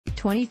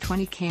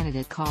2020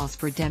 candidate calls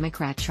for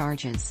Democrat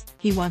charges.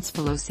 He wants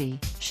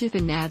Pelosi, Schiff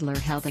and Nadler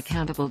held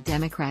accountable.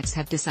 Democrats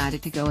have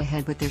decided to go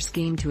ahead with their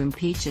scheme to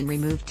impeach and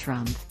remove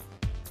Trump.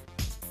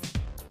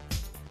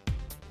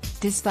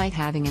 Despite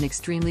having an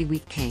extremely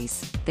weak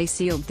case, they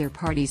sealed their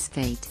party's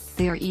fate.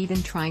 They are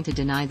even trying to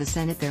deny the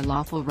Senate their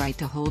lawful right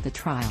to hold a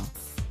trial.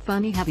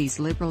 Funny how these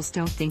liberals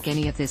don't think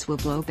any of this will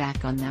blow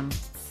back on them.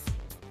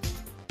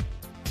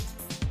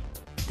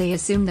 They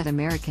assume that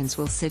Americans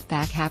will sit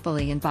back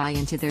happily and buy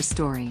into their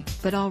story,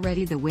 but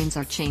already the winds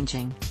are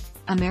changing.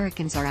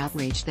 Americans are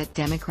outraged that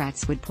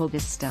Democrats would pull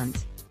this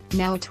stunt.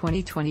 Now a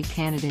 2020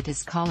 candidate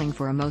is calling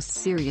for a most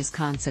serious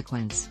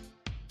consequence.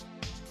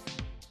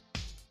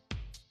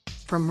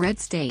 From Red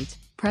State,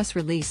 press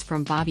release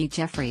from Bobby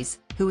Jeffries,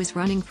 who is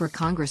running for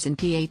Congress in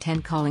PA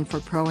 10, calling for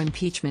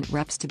pro-impeachment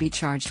reps to be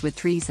charged with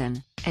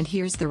treason, and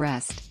here's the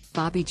rest.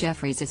 Bobby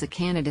Jeffries is a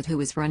candidate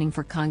who is running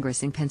for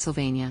Congress in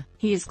Pennsylvania.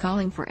 He is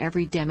calling for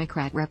every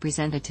Democrat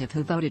representative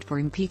who voted for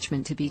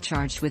impeachment to be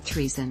charged with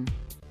treason.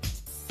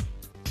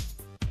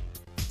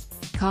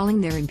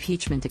 Calling their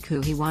impeachment a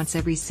coup, he wants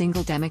every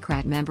single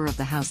Democrat member of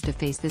the House to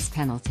face this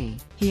penalty.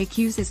 He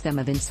accuses them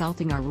of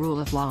insulting our rule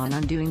of law and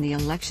undoing the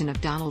election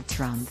of Donald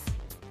Trump.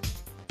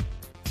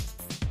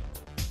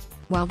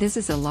 While this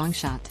is a long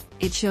shot,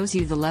 it shows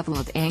you the level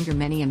of anger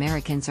many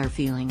Americans are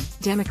feeling.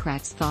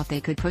 Democrats thought they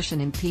could push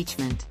an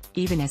impeachment,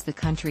 even as the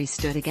country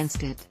stood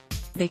against it.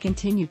 They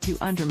continued to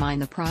undermine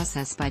the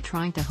process by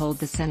trying to hold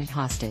the Senate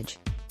hostage.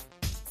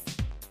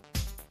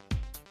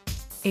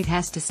 It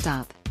has to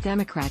stop.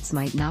 Democrats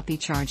might not be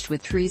charged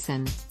with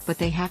treason, but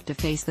they have to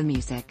face the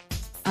music.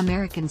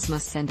 Americans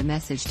must send a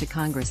message to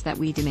Congress that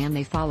we demand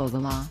they follow the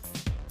law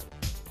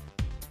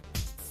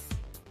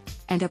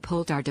and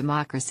uphold our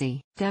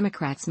democracy.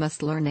 Democrats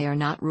must learn they are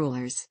not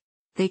rulers.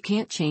 They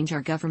can't change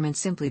our government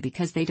simply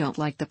because they don't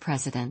like the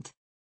president.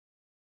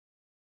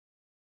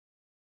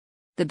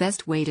 The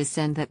best way to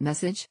send that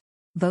message?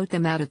 Vote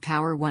them out of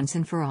power once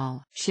and for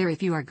all. Share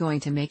if you are going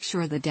to make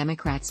sure the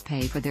Democrats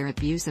pay for their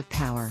abuse of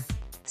power.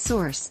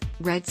 Source: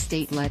 Red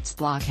State. Let's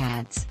block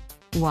ads.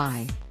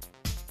 Why?